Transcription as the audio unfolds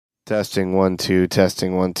Testing 1 2.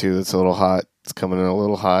 Testing 1 2. That's a little hot. It's coming in a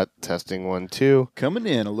little hot. Testing 1 2. Coming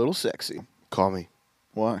in a little sexy. Call me.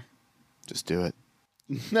 Why? Just do it.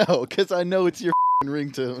 No, because I know it's your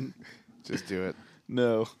ringtone. Just do it.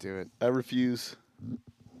 No, Do it. I refuse.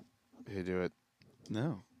 You do it,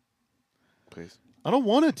 No, please. I don't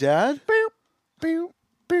want it, Dad.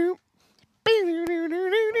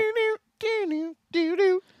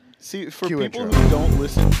 See, for Cue people intro. who don't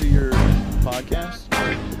listen to your podcast,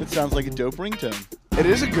 it sounds like a dope ringtone. It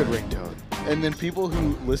is a good ringtone. And then people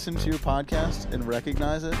who listen to your podcast and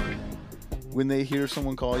recognize it, when they hear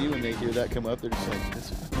someone call you and they hear that come up, they're just like,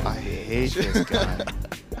 this I hate this guy.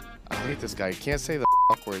 I hate this guy. You can't say the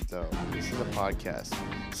word though. This is a podcast.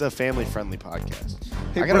 This is a family-friendly podcast.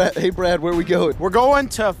 Hey, Brad, where we going? We're going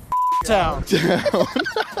to town.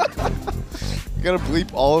 You gotta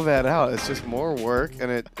bleep all of that out. It's just more work, and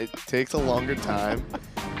it takes a longer time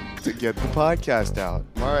to get the podcast out.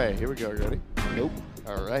 All right, here we go. Ready? Nope.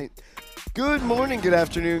 All right. Good morning, good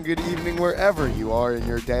afternoon, good evening, wherever you are in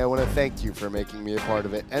your day. I want to thank you for making me a part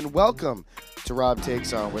of it. And welcome to Rob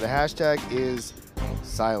Takes On, where the hashtag is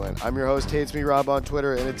silent. I'm your host, Hates Me Rob on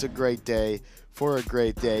Twitter, and it's a great day for a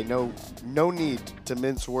great day. No need to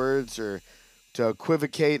mince words or to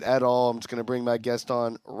equivocate at all. I'm just going to bring my guest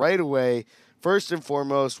on right away. First and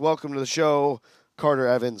foremost, welcome to the show, Carter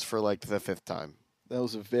Evans, for like the fifth time. That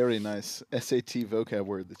was a very nice SAT vocab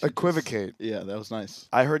word. That you Equivocate. Yeah, that was nice.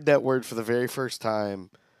 I heard that word for the very first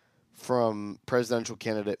time from presidential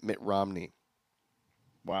candidate Mitt Romney.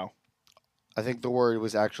 Wow. I think the word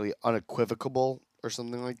was actually unequivocable or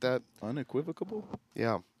something like that. Unequivocable?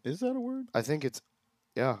 Yeah, Is that a word? I think it's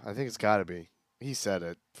got to be. He said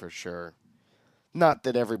it for sure. Not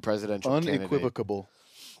that every presidential candidate. Unequivocable.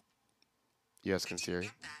 Yes, Siri.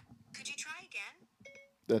 Get that. Could you try again?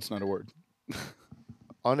 That's not a word.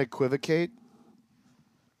 Unequivocate?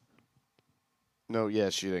 No,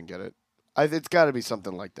 yes, she didn't get it. It's got to be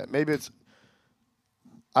something like that. Maybe it's.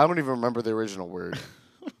 I don't even remember the original word.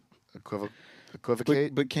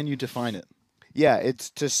 Equivocate? But can you define it? Yeah,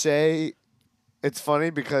 it's to say. It's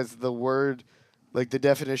funny because the word, like the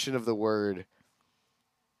definition of the word,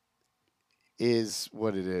 is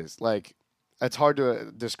what it is. Like, it's hard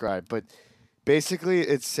to describe, but basically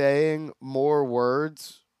it's saying more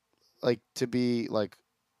words, like to be like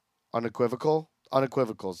unequivocal.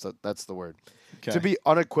 Unequivocal, that's the word. Okay. To be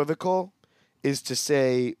unequivocal is to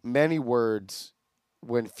say many words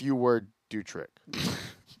when few words do trick.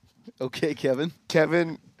 Okay, Kevin.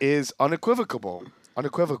 Kevin is unequivocable.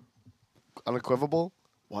 Unequivocal?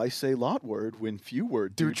 Why say lot word when few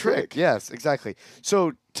word Do trick. Yes, exactly.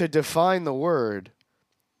 So to define the word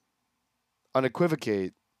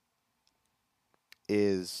unequivocate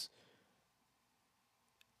is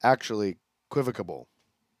actually equivocable,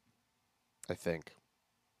 I think.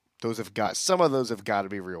 Some of those have got to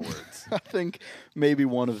be real words. I think maybe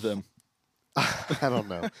one of them. I don't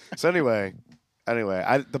know. So anyway,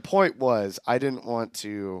 the point was I didn't want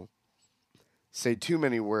to say too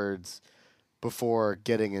many words before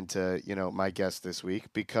getting into, my guest this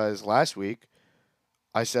week, because last week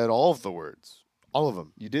I said all of the words, all of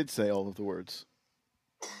them. You did say all of the words.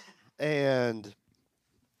 And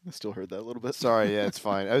I still heard that a little bit. sorry, yeah, it's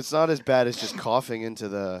fine. It's not as bad as just coughing into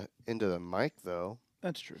the mic though.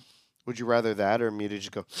 That's true. Would you rather that or me to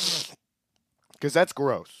just go? Because that's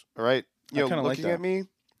gross. All right. I kinda like Looking that. at me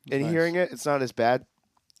and Nice. hearing it, it's not as bad.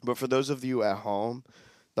 But for those of you at home,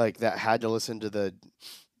 like that had to listen to the,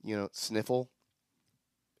 sniffle,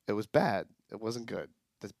 it was bad. It wasn't good.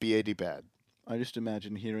 That's BAD bad. I just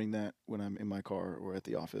imagine hearing that when I'm in my car or at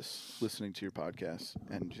the office listening to your podcast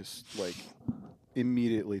and just like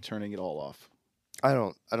immediately turning it all off. I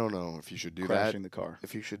don't know if you should do Crashing that. the car.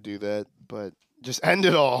 If you should do that, but just end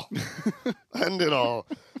it all. End it all.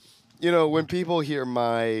 When people hear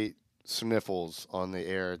my sniffles on the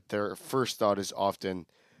air, their first thought is often,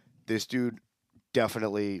 this dude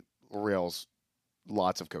definitely rails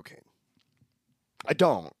lots of cocaine. I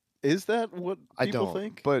don't. Is that what I people don't.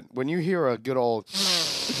 think? But when you hear a good old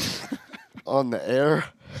on the air,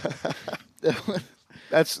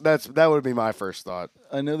 that would be my first thought.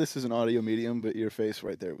 I know this is an audio medium, but your face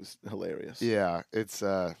right there was hilarious. Yeah, it's It's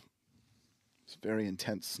a very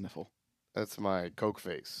intense sniffle. that's my coke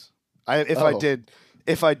face.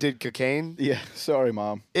 If I did cocaine, Yeah, sorry,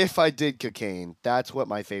 Mom. if I did cocaine, that's what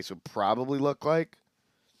my face would probably look like.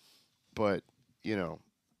 But,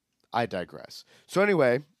 I digress. So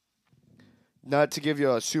anyway, not to give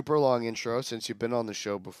you a super long intro since you've been on the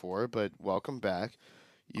show before, but welcome back.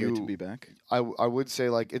 Great to be back. I would say,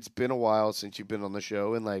 like, it's been a while since you've been on the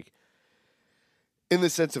show, and, like, in the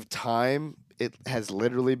sense of time, it has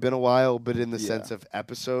literally been a while, but in the Yeah. sense of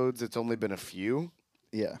episodes, it's only been a few.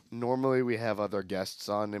 Yeah. Normally, we have other guests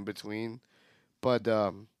on in between, but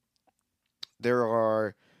there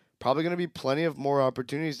are probably going to be plenty of more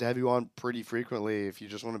opportunities to have you on pretty frequently if you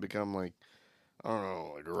just want to become like, I don't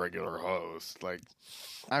know, like a regular host. Like,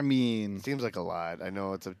 I mean, seems like a lot. I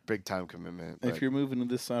know it's a big time commitment. But if you're moving to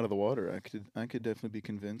this side of the water, I could definitely be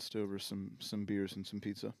convinced over some beers and some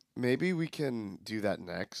pizza. maybe we can do that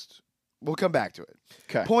next. We'll come back to it.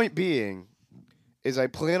 'Kay. Point being, is I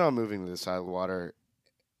plan on moving to this side of the water,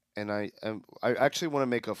 and I actually want to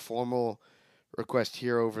make a formal request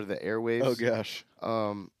here over the airwaves. Oh gosh.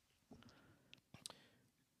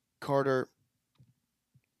 Carter,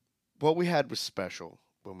 what we had was special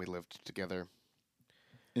when we lived together.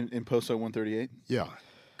 In Poso 138. Yeah.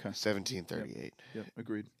 Okay. 1738. Yep.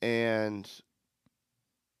 Agreed. And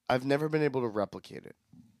I've never been able to replicate it.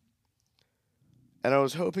 And I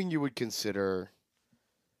was hoping you would consider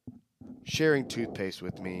sharing toothpaste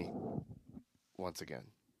with me once again.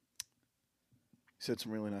 You said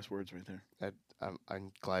some really nice words right there.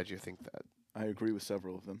 I'm glad you think that. I agree with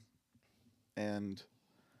several of them, and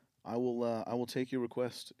I will take your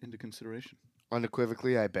request into consideration.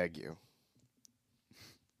 Unequivocally, I beg you.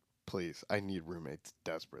 Please, I need roommates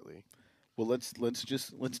desperately. Well, let's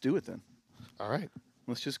do it then. All right.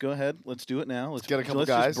 Let's just go ahead. Let's do it now. Let's get a couple let's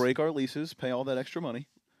guys. just break our leases, pay all that extra money.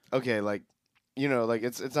 Okay, like, like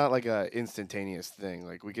it's not like a instantaneous thing.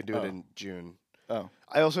 Like we could do it Oh. in June. Oh,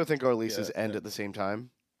 I also think our leases Yeah, end yeah. at the same time,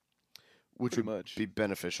 which pretty would much. be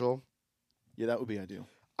beneficial. Yeah, that would be ideal.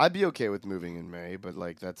 I'd be okay with moving in May, but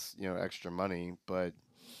like that's extra money. But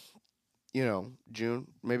June,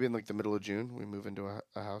 maybe in like the middle of June, we move into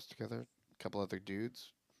a house together. A couple other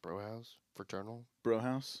dudes, bro house, fraternal. Bro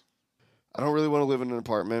house. I don't really want to live in an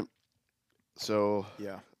apartment, so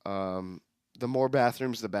Yeah. the more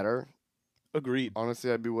bathrooms, the better. Agreed.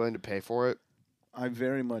 Honestly, I'd be willing to pay for it. I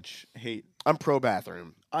very much hate. I'm pro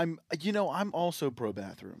bathroom. I'm also pro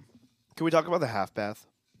bathroom. Can we talk about the half bath?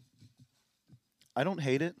 I don't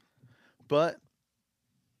hate it, but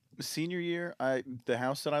senior year, the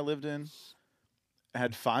house that I lived in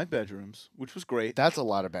had 5 bedrooms, which was great. That's a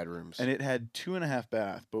lot of bedrooms. And it had 2.5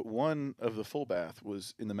 bath, but one of the full bath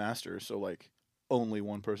was in the master, so like only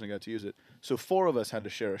one person got to use it. So 4 of us had to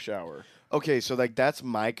share a shower. Okay, so like that's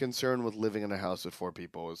my concern with living in a house with 4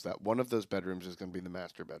 people is that one of those bedrooms is going to be the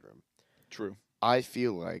master bedroom. True. I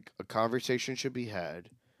feel like a conversation should be had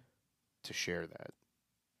to share that.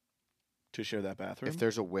 To share that bathroom? If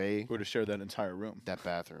there's a way, Or to share that entire room. that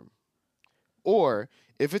bathroom. Or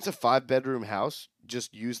if it's a 5-bedroom house,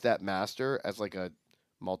 just use that master as like a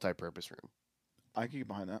multi-purpose room. I could get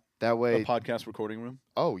behind that. That A way, podcast recording room?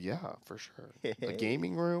 oh yeah, for sure. A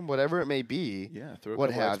gaming room, whatever it may be. Yeah, throw a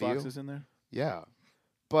What couple have you. Xboxes in there. Yeah.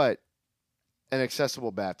 But an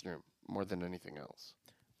accessible bathroom more than anything else.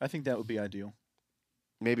 I think that would be ideal.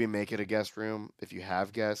 Maybe make it a guest room if you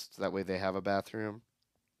have guests. That way they have a bathroom.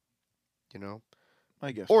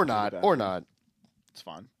 I guess. Or we'll do the not. Or bathroom. not. It's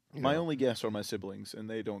fine. you My know. only guests are my siblings, and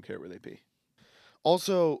they don't care where they pee.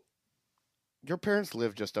 Also, your parents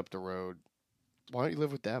live just up the road. Why don't you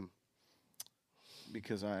live with them?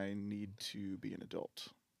 Because I need to be an adult.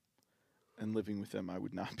 And living with them, I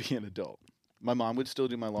would not be an adult. My mom would still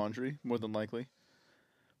do my laundry, more than likely.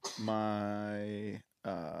 My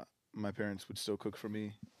parents would still cook for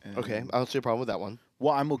me. And Okay, I don't see a problem with that one.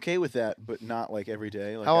 Well, I'm okay with that, but not like every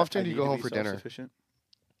day. Like How I- often I do you need go to home be for dinner? self-sufficient.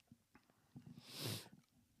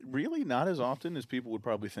 Really, not as often as people would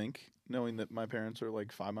probably think, knowing that my parents are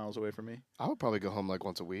like 5 miles away from me. I would probably go home like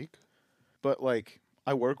once a week. But like,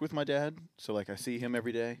 I work with my dad, so like I see him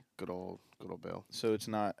every day. Good old Bill. So it's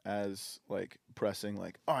not as like pressing.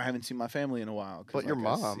 Like, oh, I haven't seen my family in a while. 'cause, But your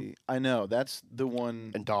like, mom. I know that's the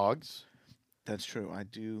one. And dogs. That's true. I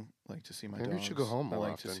do like to see my Maybe dogs. you should go home I more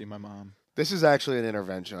like often. to see my mom. This is actually an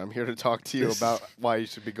intervention. I'm here to talk to you This- about why you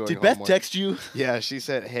should be going Did home Beth more. text you? Yeah, she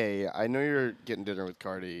said, "Hey, I know you're getting dinner with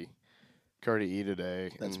Cardi E today."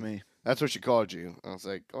 That's and me. That's what she called you. I was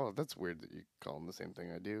like, "Oh, that's weird that you call him the same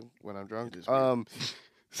thing I do when I'm drunk." It is weird.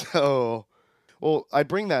 Well, I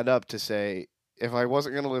bring that up to say if I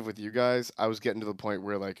wasn't gonna live with you guys, I was getting to the point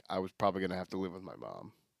where like I was probably gonna have to live with my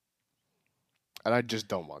mom, and I just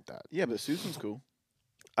don't want that. Yeah, but Susan's cool.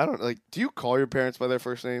 I don't like. Do you call your parents by their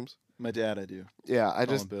first names? My dad, I do. Yeah, I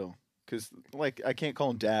Call just him Bill. Because like I can't call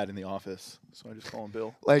him Dad in the office, so I just call him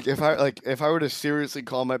Bill. like if I were to seriously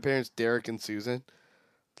call my parents Derek and Susan,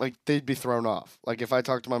 like they'd be thrown off. Like if I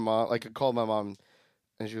talked to my mom, like I called my mom,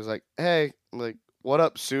 and she was like, "Hey," I'm like, "What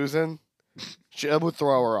up, Susan?" She would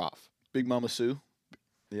throw her off. Big Mama Sue.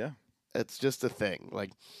 Yeah. It's just a thing.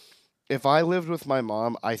 Like if I lived with my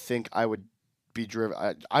mom, I think I would be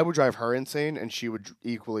driven. I would drive her insane, and she would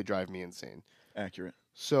equally drive me insane. Accurate.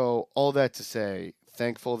 So all that to say,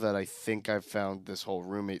 thankful that I think I've found this whole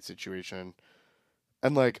roommate situation,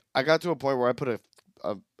 and like I got to a point where I put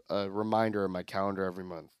a reminder in my calendar every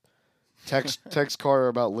month. Text Carter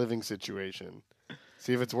about living situation.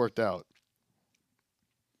 See if it's worked out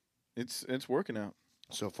It's working out.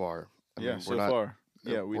 so far. I Yeah, mean, so far.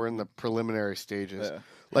 Yeah, we're in the preliminary stages. yeah.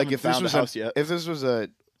 Like Haven't if this found was a house yet. if this was a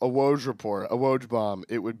Woj report, a Woj bomb,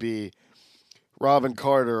 it would be Rob and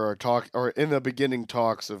Carter are in the beginning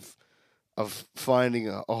talks of finding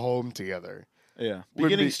a home together. Yeah, would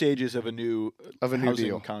beginning be- stages of a new New housing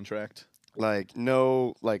deal. contract. Like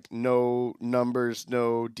no numbers,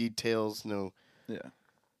 no details, no Yeah,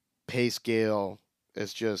 pay scale.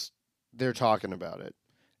 It's just they're talking about it.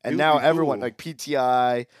 And It would now be everyone cool. like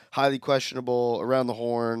PTI, highly questionable, around the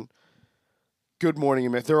horn. Good Morning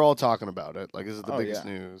America. They're all talking about it. Like this is the Oh, biggest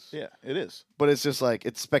yeah. news. yeah, it is. But it's just like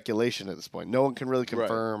it's speculation at this point. No one can really Right.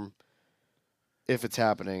 confirm if it's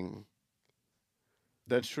happening.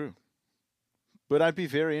 That's true. But I'd be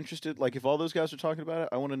very interested. Like, if all those guys are talking about it,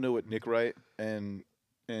 I want to know what Nick Wright and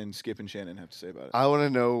Skip and Shannon have to say about it. I want to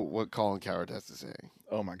know what Colin Coward has to say.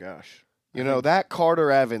 Oh my gosh. You know, that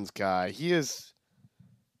Carter Evans guy, he's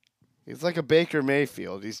like a Baker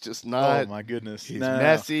Mayfield. He's just not Oh my goodness. he's No.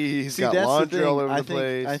 messy, he's See, got that's laundry the thing. all over I the think,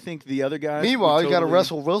 place. I think the other guys. Meanwhile, would you got a totally-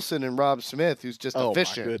 Russell Wilson and Rob Smith who's just Oh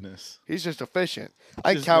efficient. my goodness. He's just efficient. I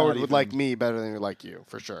think Just Coward not would like even- me better than he would like you,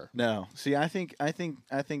 for sure. No. See, I think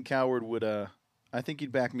Coward would. I think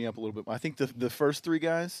he'd back me up a little bit. I think the first three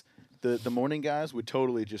guys, the morning guys, would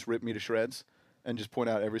totally just rip me to shreds and just point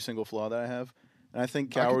out every single flaw that I have. And I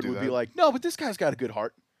think I could Coward do would be that. like, "No, but this guy's got a good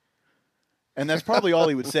heart." And that's probably all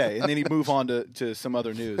he would say. And then he'd move on to some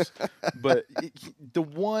other news. But the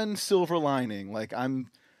one silver lining, like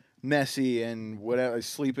I'm messy and whatever, I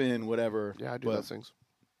sleep in, whatever. Yeah, I do but those things.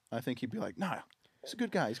 I think he'd be like, "Nah, he's a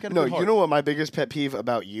good guy. He's got a No, good heart." you know what my biggest pet peeve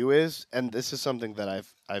about you is, and this is something that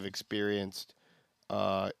I've experienced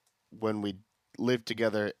when we live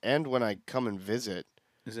together and when I come and visit.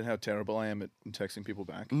 Is it how terrible I am at texting people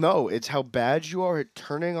back? No, it's how bad you are at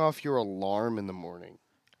turning off your alarm in the morning.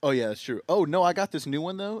 Oh yeah, that's true. Oh no, I got this new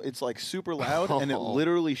one though. It's like super loud and it Oh.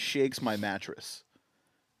 literally shakes my mattress.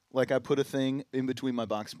 Like I put a thing in between my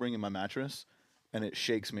box spring and my mattress, and it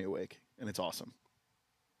shakes me awake, and it's awesome.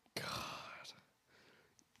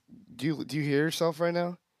 Do you hear yourself right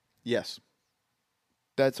now? Yes,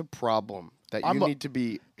 That's a problem that I'm you a- need to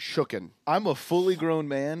be shooken. I'm a fully grown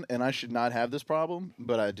man, and I should not have this problem,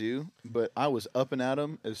 but I do. But I was up and at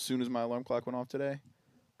 'em as soon as my alarm clock went off today,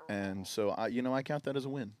 and so I count that as a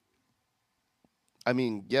win. I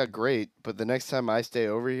mean, yeah, great, but the next time I stay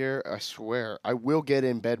over here, I swear, I will get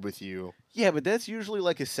in bed with you. Yeah, but that's usually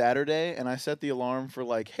like a Saturday, and I set the alarm for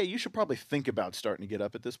like, hey, you should probably think about starting to get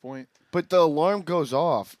up at this point. But the alarm goes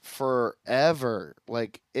off forever.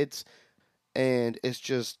 Like it's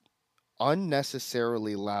just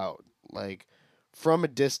unnecessarily loud. Like from a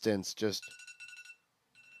distance,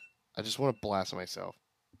 I just want to blast myself.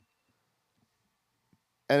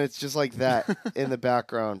 And it's just like that in the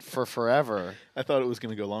background for forever. I thought it was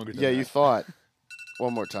going to go longer than Yeah, that. you thought.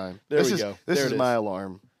 One more time. There this we is, go. This There is it my is.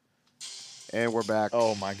 alarm. And we're back.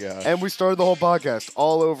 Oh my god. And we started the whole podcast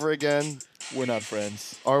all over again. We're not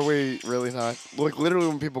friends. Are we really not? Like literally,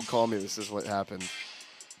 when people call me, this is what happens.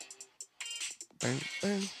 Bang,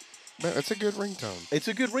 bang, bang. It's a good ringtone. It's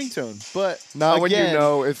a good ringtone, but Not when you again,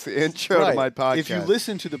 know it's the intro to right, my podcast. If you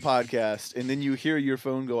listen to the podcast and then you hear your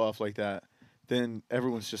phone go off like that, then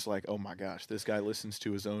everyone's just like, "Oh my gosh, this guy listens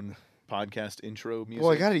to his own podcast intro music."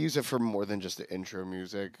 well, I got to use it for more than just the intro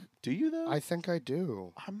music. Do you though? I think I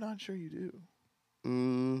do. I'm not sure you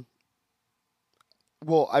do.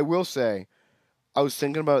 Well, I will say, I was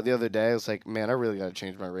thinking about it the other day. I was like, man, I really got to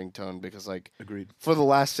change my ringtone because, like, Agreed. for the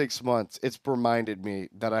last 6 months, it's reminded me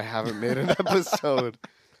that I haven't made an episode.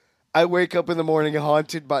 I wake up in the morning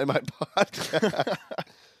haunted by my podcast.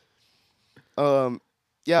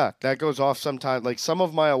 Yeah, that goes off sometimes. Like some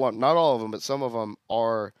of my alarm, not all of them, but some of them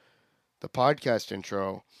are the podcast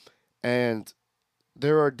intro. And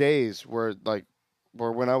there are days where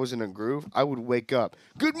when I was in a groove, I would wake up.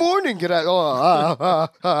 Good morning, get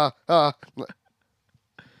out.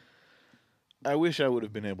 I wish I would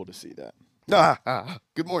have been able to see that.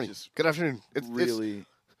 Good morning. Just Good afternoon. It's Really,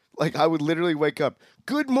 like I would literally wake up.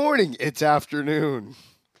 Good morning. It's afternoon.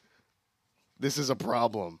 This is a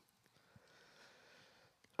problem.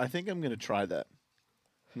 I think I'm gonna try that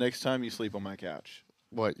next time you sleep on my couch,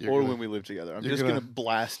 What? or when we live together. I'm you're just gonna- gonna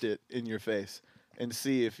blast it in your face and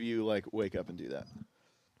see if you like wake up and do that.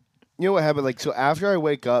 You know what happened? Like, so after I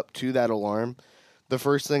wake up to that alarm, the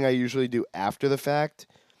first thing I usually do after the fact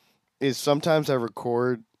is sometimes I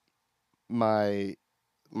record my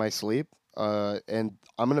sleep, and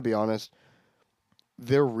I'm gonna be honest,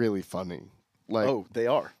 they're really funny. Like, Oh, they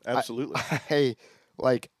are absolutely.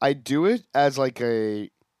 I do it as like I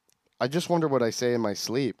just wonder what I say in my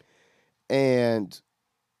sleep, and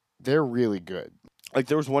they're really good. Like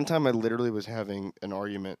there was one time I literally was having an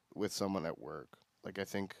argument with someone at work. Like I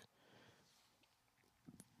think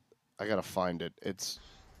I gotta find it. It's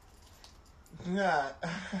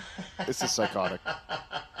this is psychotic.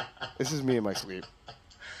 This is me in my sleep.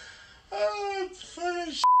 Oh, it's funny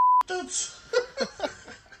as That's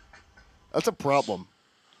That's a problem.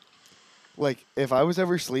 Like if I was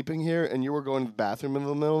ever sleeping here and you were going to the bathroom in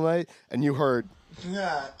the middle of the night and you heard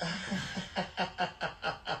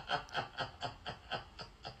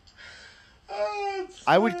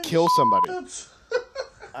I would kill somebody.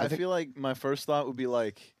 I feel like my first thought would be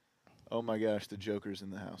like, oh my gosh, the Joker's in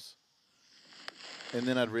the house. And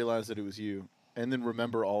then I'd realize that it was you. And then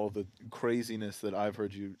remember all of the craziness that I've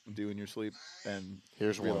heard you do in your sleep and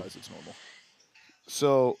Here's one. realize it's normal.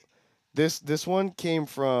 So this one came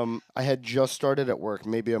from I had just started at work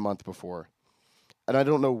maybe a month before. And I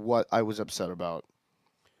don't know what I was upset about.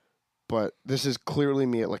 But this is clearly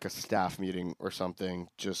me at like a staff meeting or something,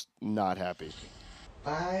 just not happy.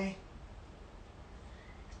 I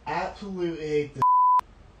absolutely hate this.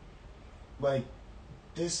 Like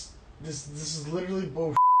this is literally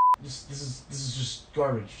bullshit. This is just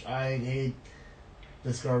garbage. I hate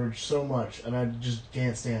this garbage so much, and I just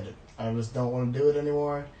can't stand it. I just don't want to do it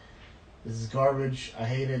anymore. This is garbage. I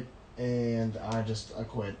hate it, and I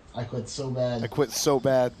quit. I quit so bad. I quit so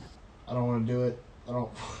bad. I don't want to do it. I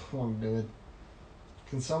don't want to do it.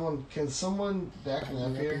 Can someone back me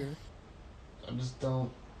up here? I just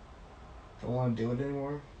don't want to do it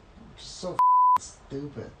anymore. I'm just so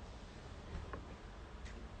stupid.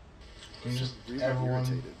 Can just Really everyone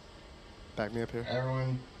irritated. Back me up here.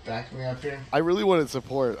 everyone back me up here? I really wanted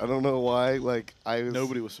support. I don't know why. Like I was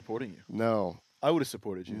Nobody was supporting you. No. I would have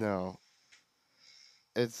supported you. No.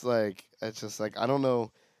 It's just like I don't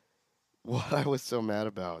know what I was so mad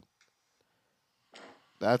about.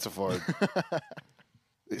 That's a fart.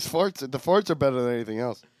 The farts are better than anything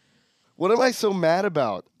else. What am I so mad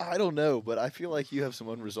about? I don't know, but I feel like you have some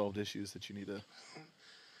unresolved issues that you need to.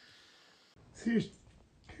 Here's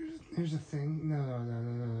the thing. No.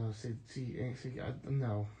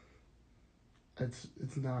 No. It's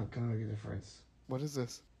not gonna make a difference. What is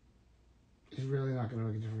this? It's really not gonna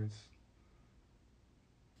make a difference.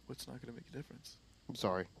 What's not going to make a difference? I'm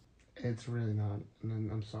sorry. It's really not.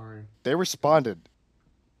 And I'm sorry. They responded.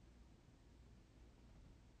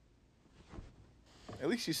 At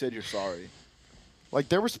least you said you're sorry. Like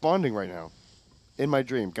they're responding right now. In my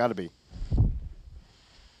dream. Gotta be.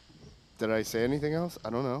 Did I say anything else? I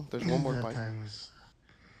don't know. There's one more That bite. time was.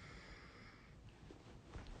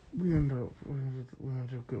 We ended up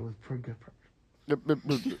good with pretty good.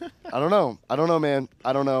 I don't know. I don't know, man.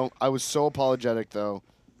 I don't know. I was so apologetic though.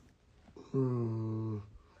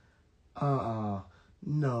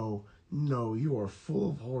 No, you are full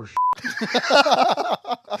of horse.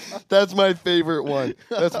 That's my favorite one.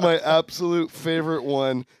 That's my absolute favorite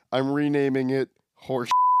one. I'm renaming it horse.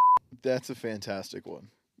 That's a fantastic one.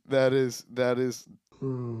 That is.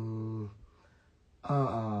 No,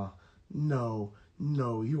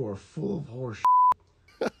 you are full of horse.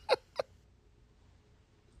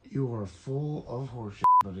 You are full of horse,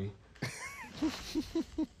 buddy.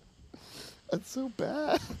 That's so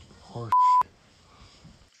bad. Horse.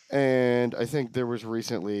 And I think there was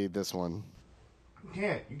recently this one. You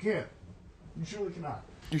can't. You truly cannot.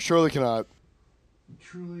 You surely cannot. You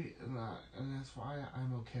truly not, and that's why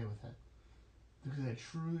I'm okay with it. Because I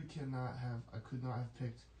truly I could not have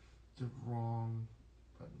picked the wrong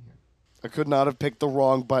button here. I could not have picked the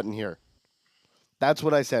wrong button here. That's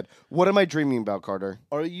what I said. What am I dreaming about, Carter?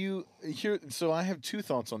 Are you here? So I have two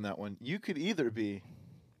thoughts on that one. You could either be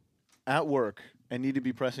at work and need to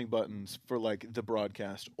be pressing buttons for like the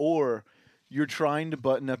broadcast, or you're trying to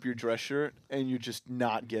button up your dress shirt and you're just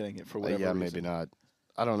not getting it for whatever Yeah, reason. maybe not.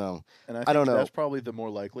 I don't know. And I don't know. That's probably the more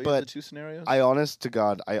likely But of the two scenarios. I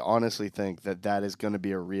honestly think that is going to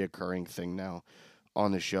be a reoccurring thing now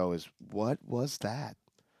on the show is what was that?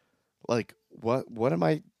 Like, what am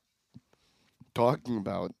I talking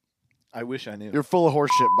about? I wish I knew. You're full of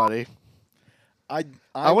horse shit, buddy.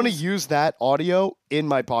 I want to use that audio in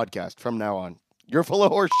my podcast from now on. You're full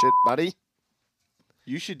of horse shit, buddy.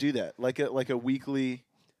 You should do that, like a weekly,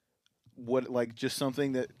 just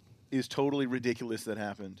something that is totally ridiculous that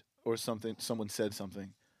happened, or something someone said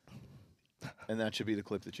something, and that should be the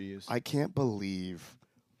clip that you use. I can't believe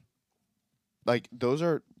Like those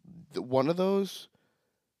are one of those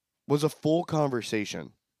was a full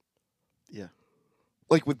conversation. Yeah.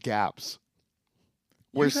 Like with gaps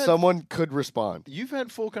where You've had- someone could respond. You've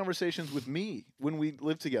had full conversations with me when we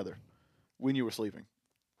lived together, when you were sleeping.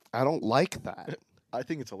 I don't like that. I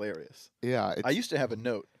think it's hilarious. Yeah, I used to have a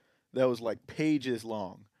note that was like pages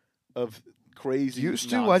long of crazy. used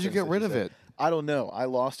to. Why'd you nonsense get that rid of said. it? I don't know. I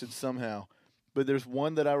lost it somehow. But there's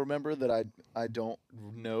one that I remember that I don't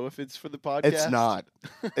know if it's for the podcast. It's not.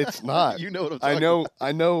 It's not. You know what I'm talking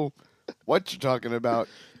I know what you're talking about,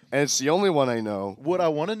 and it's the only one I know. What I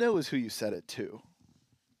want to know is who you said it to.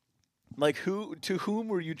 Like to whom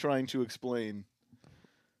were you trying to explain?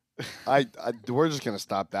 We're just gonna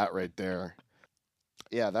stop that right there.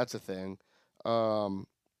 Yeah, that's a thing.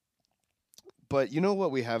 But you know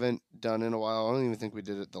what we haven't done in a while? I don't even think we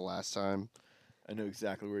did it the last time. I know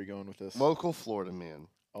exactly where you're going with this. Local Florida man.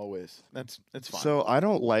 Always. That's fine. So I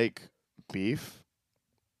don't like beef.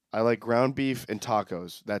 I like ground beef and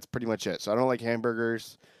tacos. That's pretty much it. So I don't like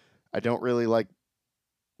hamburgers. I don't really like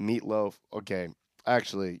meatloaf. Okay,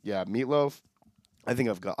 actually, yeah, meatloaf. I think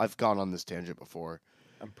I've gone on this tangent before.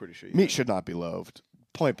 I'm pretty sure. Meat should not be loaved.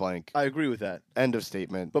 Point blank. I agree with that. End of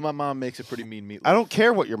statement. But my mom makes a pretty mean meatloaf. I don't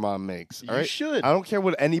care what your mom makes. You All right? should. I don't care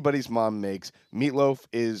what anybody's mom makes. Meat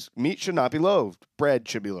should not be loaved. Bread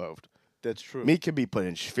should be loaved. That's true. Meat can be put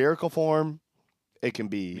in spherical form. It can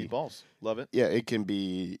be Meatballs. Love it. Yeah, it can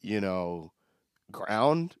be,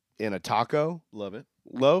 ground in a taco, Love it.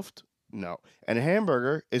 loafed. No. And a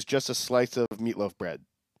hamburger is just a slice of meatloaf bread.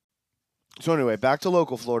 So anyway, back to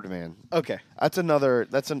local Florida man. Okay. That's another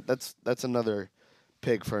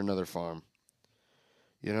pig for another farm.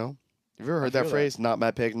 You know? Have you ever heard that feel that. phrase? Not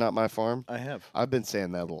my pig, not my farm? I have. I've been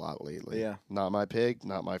saying that a lot lately. Yeah. Not my pig,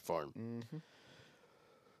 not my farm. Mm-hmm.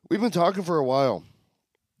 We've been talking for a while.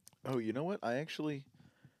 Oh, you know what? I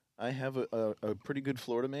have a pretty good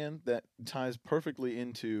Florida man that ties perfectly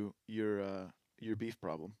into your beef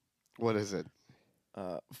problem. What is it?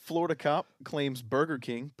 Florida cop claims Burger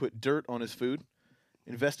King put dirt on his food.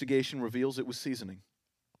 Investigation reveals it was seasoning.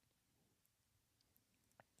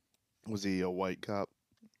 Was he a white cop?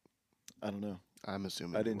 I don't know. I'm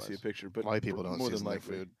assuming I he didn't see a was. picture, but White people don't more season than their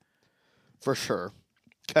likely. food. For sure.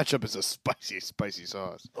 Ketchup is a spicy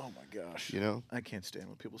sauce. Oh my gosh. You know? I can't stand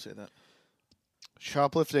when people say that.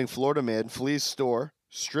 Shoplifting Florida man flees store,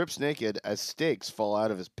 strips naked as steaks fall out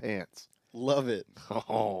of his pants. Love it.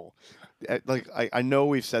 Oh. I know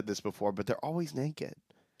we've said this before, but they're always naked.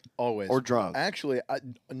 Always. Or drunk. Actually,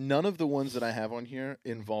 none of the ones that I have on here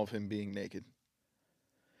involve him being naked.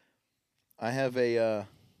 I have a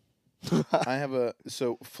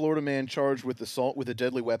Florida man charged with assault with a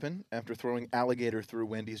deadly weapon after throwing alligator through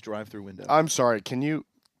Wendy's drive-through window. I'm sorry,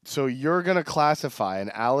 so you're going to classify an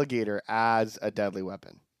alligator as a deadly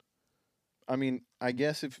weapon? I mean, I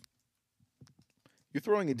guess if you're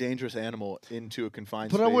throwing a dangerous animal into a confined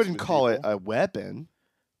But space I wouldn't with call it people, a weapon.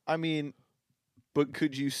 I mean, but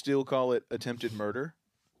could you still call it attempted murder?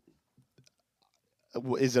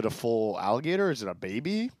 Is it a full alligator? Is it a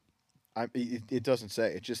baby? It doesn't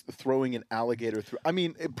say. It's just throwing an alligator through. I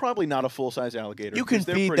mean, probably not a full-size alligator. You can 'cause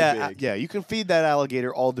they're feed pretty that. big. Yeah, you can feed that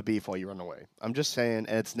alligator all the beef while you run away. I'm just saying,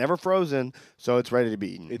 and it's never frozen, so it's ready to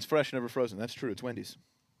be eaten. It's fresh, never frozen. That's true. It's Wendy's.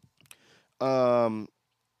 Florida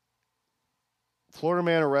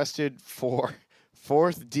man arrested for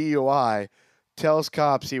fourth DUI tells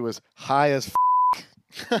cops he was high as.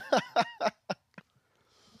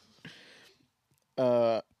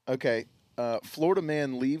 Okay. Florida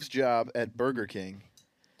man leaves job at Burger King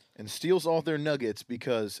and steals all their nuggets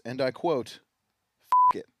because, and I quote,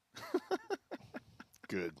 it.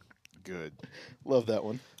 Good. Love that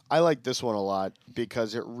one. I like this one a lot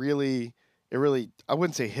because it really, I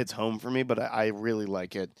wouldn't say hits home for me, but I really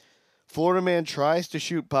like it. Florida man tries to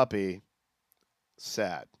shoot puppy.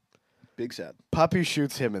 Sad. Big sad. Puppy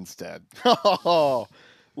shoots him instead. Oh,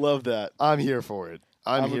 love that. I'm here for it.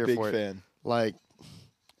 I'm here a big for it. fan. Like,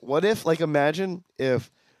 what if, imagine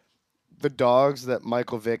if the dogs that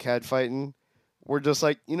Michael Vick had fighting were just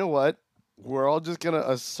like, you know what? We're all just going to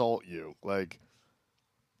assault you. Like,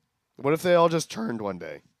 what if they all just turned one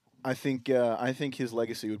day? I think his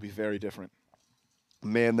legacy would be very different.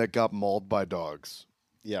 Man that got mauled by dogs.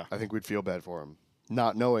 Yeah. I think we'd feel bad for him.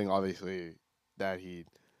 Not knowing, obviously,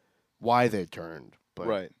 why they turned. But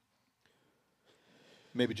Right.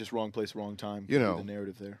 Maybe just wrong place, wrong time. You could be know. the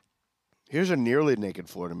narrative there. Here's a nearly naked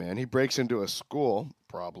Florida man. He breaks into a school.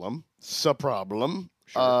 Problem.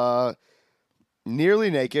 Sure. Nearly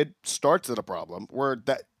naked. Starts at a problem.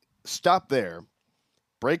 Stop there.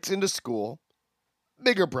 Breaks into school.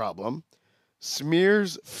 Bigger problem.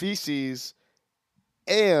 Smears feces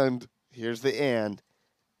and Here's the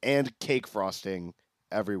and cake frosting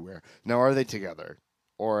everywhere. Now, are they together,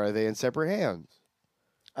 or are they in separate hands?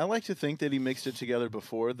 I like to think that he mixed it together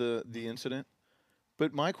before the incident.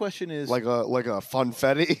 But my question is, Like a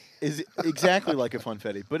funfetti? is it exactly like a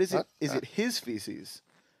funfetti? But is it his feces,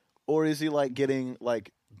 or is he like getting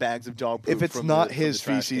like bags of dog poop? If it's from not the, from his the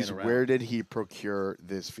trash can feces, around? where did he procure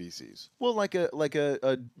this feces? Well, like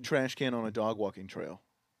a trash can on a dog walking trail.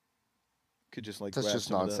 Could just like That's grab just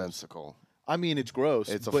some of those. nonsensical. I mean, it's gross.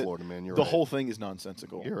 It's a but Florida man. You're the right. whole thing is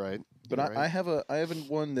nonsensical. You're right. But You're I right. have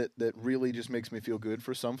one that really just makes me feel good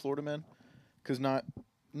for some Florida men, because not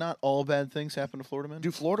all bad things happen to Florida men.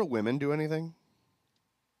 Do Florida women do anything?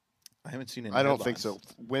 I haven't seen any. I don't think headlines.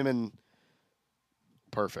 so. Women,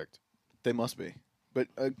 perfect. They must be. But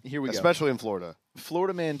here we go. Especially in Florida.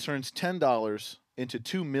 Florida man turns $10 into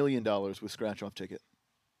 $2 million with scratch-off ticket.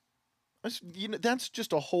 That's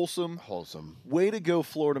just a wholesome way to go,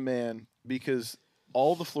 Florida man, because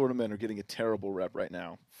all the Florida men are getting a terrible rep right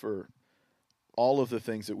now for all of the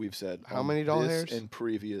things that we've said. How on many doll this hairs? in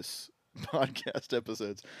previous podcast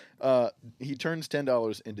episodes. He turns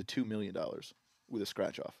 $10 into $2 million with a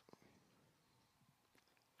scratch-off.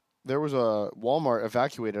 There was a Walmart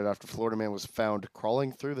evacuated after Florida man was found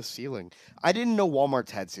crawling through the ceiling. I didn't know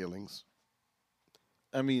Walmarts had ceilings.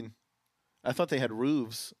 I mean, I thought they had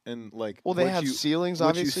roofs and like. Well, they what have you- ceilings, what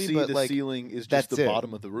obviously, you see but the like ceiling is that's just the it.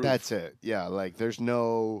 bottom of the roof. That's it. Yeah, like there's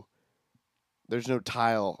no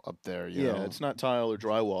tile up there. You Yeah, know? it's not tile or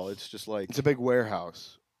drywall. It's just like It's a big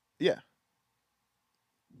warehouse. yeah.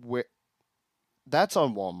 Where that's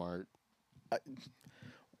on Walmart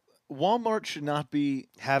Walmart should not be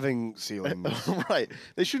having ceilings. right.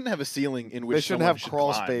 They shouldn't have a ceiling in which They shouldn't someone have should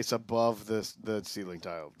crawl climb. space above the ceiling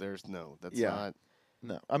tile. There's no. That's Yeah. not.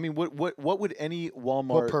 No, I mean, what would any Walmart?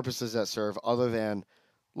 What purpose does that serve other than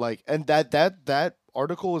like? And that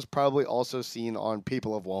article is probably also seen on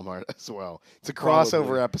People of Walmart as well. It's a crossover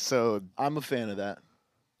Probably. episode. I'm a fan of that.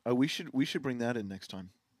 We should bring that in next time.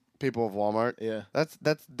 People of Walmart. Yeah.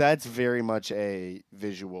 That's very much a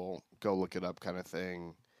visual. Go look it up kind of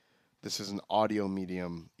thing. This is an audio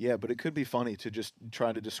medium. Yeah, but it could be funny to just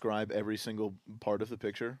try to describe every single part of the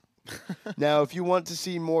picture. Now, if you want to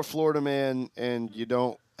see more Florida Man and you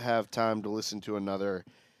don't have time to listen to another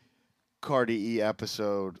Cardi E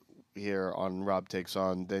episode here on Rob Takes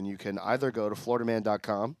On, then you can either go to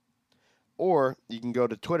floridaman.com or you can go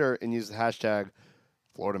to Twitter and use the hashtag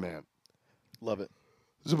FloridaMan. Love it.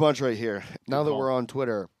 There's a bunch right here. Now that call. we're on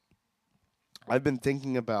Twitter, I've been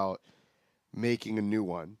thinking about making a new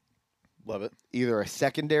one. Love it. Either a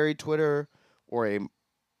secondary Twitter or a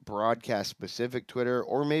broadcast specific Twitter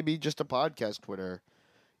or maybe just a podcast Twitter,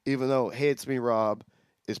 even though Hey It's Me Rob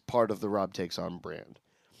is part of the Rob Takes On brand.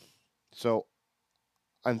 So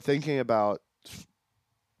I'm thinking about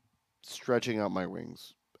stretching out my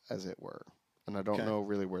wings, as it were, and I don't Okay. know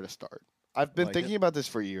really where to start. I've been Like thinking it. about this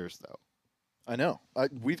for years, though. I know.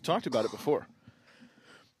 We've talked about it before,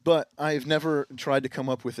 but I've never tried to come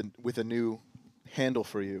up with a new handle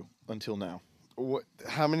for you until now.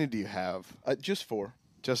 How many do you have? Just 4.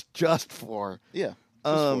 Just 4. Yeah.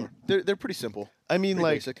 Just 4. They're pretty simple. I mean, Pretty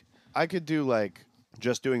like, basic. I could do like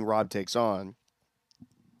just doing Rob Takes On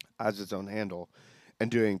as its own handle and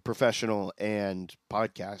doing professional and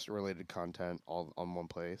podcast related content all on one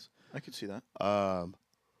place. I could see that.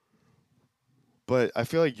 But I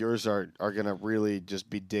feel like yours are gonna really just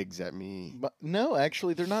be digs at me. But no,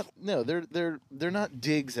 actually, they're not. No, they're not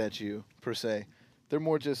digs at you per se. They're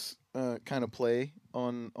more just kind of play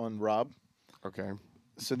on Rob. Okay.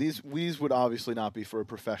 So these would obviously not be for a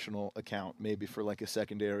professional account. Maybe for like a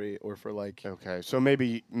secondary or for like Okay. So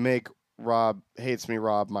maybe make Rob Hates Me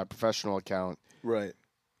Rob my professional account. right,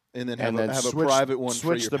 and then have And then a switch, private one for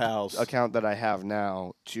switch your the pals. account that I have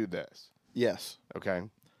now to this. Yes. Okay.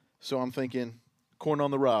 So I'm thinking corn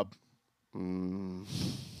on the Rob. Mm,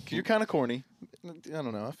 'Cause you're kind of corny. I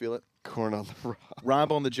don't know. I feel it. corn on the Rob.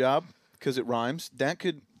 Rob on the job because it rhymes.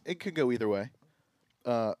 It could go either way.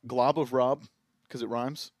 Glob of Rob because it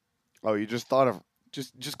rhymes. Oh, you just thought of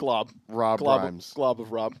Just glob. Rob Glob, rhymes. glob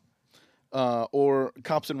of Rob. Or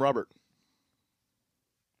Cops and Robert.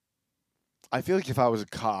 I feel like if I was a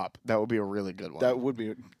cop, that would be a really good one. That would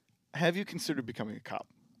be. Have you considered becoming a cop?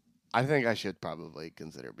 I think I should probably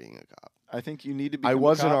consider being a cop. I think you need to become I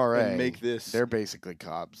was a an cop RA. and make this. They're basically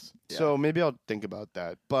cops. Yeah. So maybe I'll think about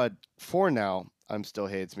that. But for now, I'm still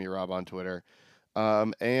Hey It's Me Rob on Twitter.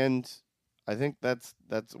 And I think that's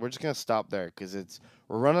we're just gonna stop there because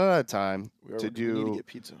we're running out of time we to need to do get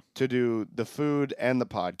pizza. the food and the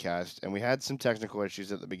podcast, and we had some technical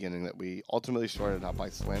issues at the beginning that we ultimately sorted out by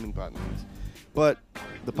slamming buttons. But the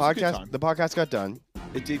was a good podcast time. the podcast got done.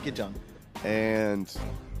 It did get done. and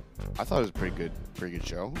I thought it was a pretty good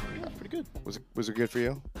show. Yeah, pretty good. Was it good for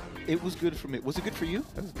you? It was good for me. Was it good for you?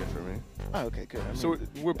 It was good for me. Oh, okay, good. So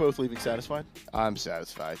we're both leaving satisfied? I'm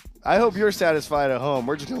satisfied. I hope you're satisfied at home.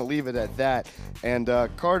 We're just going to leave it at that. And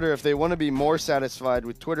Carter, if they want to be more satisfied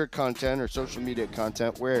with Twitter content or social media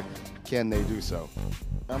content, where can they do so?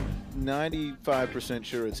 I'm 95%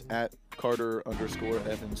 sure it's at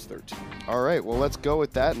Carter_Evans13. All right, well, let's go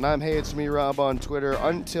with that. And I'm Hey It's Me Rob on Twitter.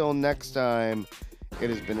 Until next time, it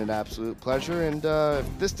has been an absolute pleasure. And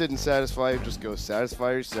if this didn't satisfy you, just go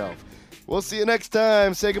satisfy yourself. We'll see you next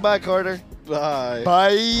time. Say goodbye, Carter. Bye.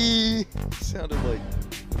 Bye. Sounded like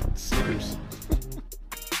Snickers.